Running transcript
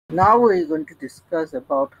Now we're going to discuss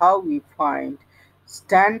about how we find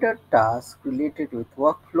standard tasks related with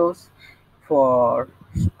workflows for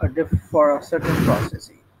for a certain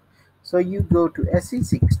processing. So you go to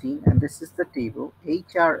SE16 and this is the table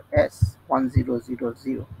HRS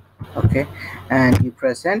 1000. Okay, and you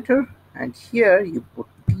press enter and here you put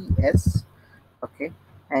TS. Okay,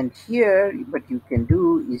 and here what you can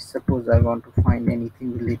do is, suppose I want to find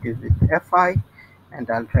anything related with FI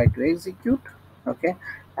and I'll try to execute. Okay,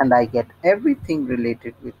 and I get everything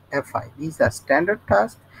related with FI. These are standard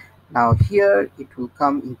tasks. Now here it will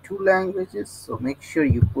come in two languages, so make sure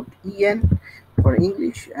you put EN for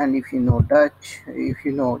English, and if you know Dutch, if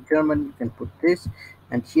you know German, you can put this.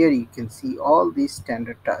 And here you can see all these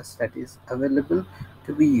standard tasks that is available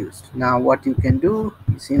to be used. Now what you can do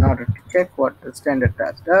is, in order to check what the standard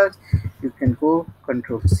task does, you can go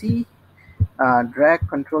Control C, drag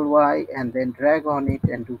Control Y, and then drag on it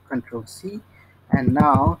and do Control C. And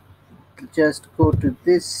now just go to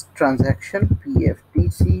this transaction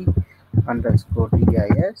PFDC underscore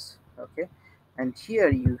DIS. Okay, and here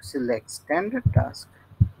you select standard task.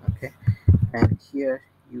 Okay, and here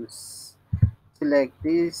you select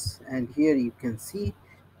this, and here you can see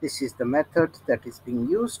this is the method that is being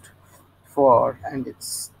used for, and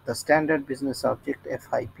it's the standard business object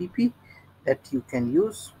FIPP that you can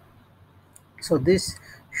use. So this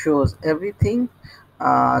shows everything.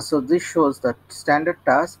 So this shows the standard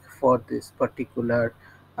task for this particular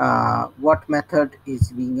what method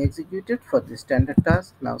is being executed for the standard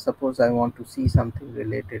task. Now suppose I want to see something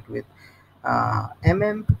related with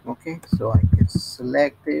okay, so I can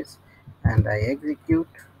select this and I execute.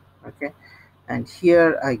 Okay, and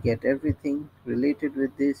here I get everything related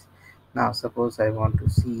with this. Now suppose I want to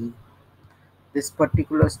see this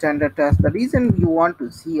particular standard task. The reason you want to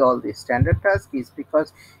see all these standard tasks is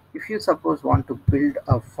because if you suppose want to build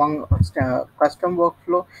a custom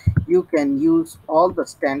workflow, you can use all the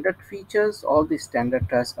standard features, all the standard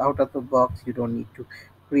tasks out of the box. You don't need to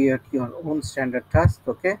create your own standard task.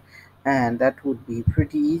 Okay, and that would be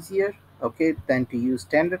pretty easier, okay, than to use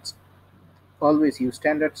standards. Always use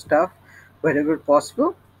standard stuff wherever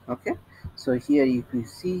possible. Okay, so here if you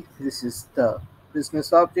see, this is the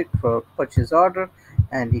business object for purchase order,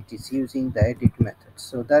 and it is using the edit method.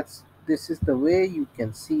 So this is the way you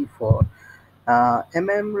can see for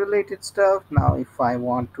related stuff. Now if I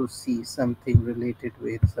want to see something related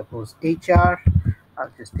with, suppose, HR,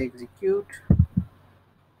 I'll just execute,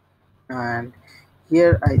 and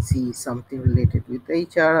here I see something related with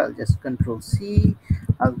HR. I'll just Control C.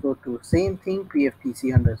 I'll go to same thing,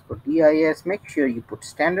 PFTC underscore DIS. Make sure you put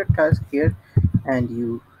standard task here, and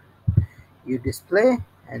you display,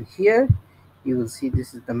 and here you will see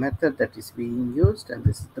this is the method that is being used, and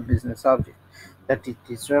this is the business object that it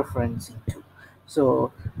is referencing to.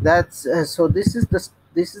 So that's so this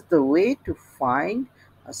is the way to find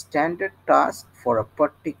a standard task for a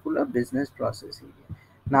particular business process area.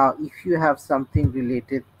 Now if you have something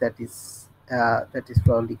related that is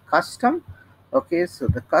probably custom, okay, so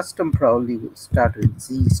the custom probably will start with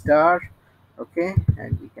Z star. Okay,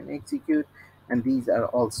 and we can execute, and these are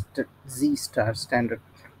all Z star standard.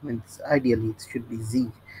 Means ideally it should be Z.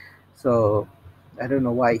 So I don't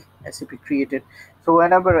know why SAP created. So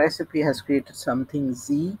whenever SAP has created something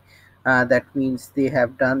Z, that means they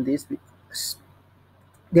have done this because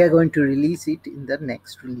they are going to release it in the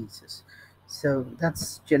next releases. So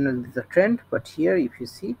that's generally the trend. But here if you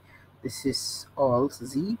see, this is all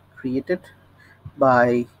Z created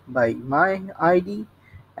by my ID,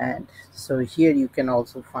 and so here you can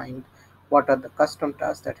also find what are the custom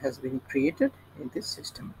tasks that has been created in this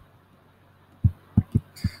system.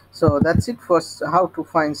 So that's it for how to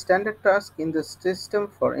find standard task in the system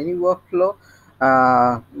for any workflow.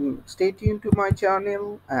 Stay tuned to my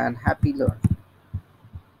channel and happy learning.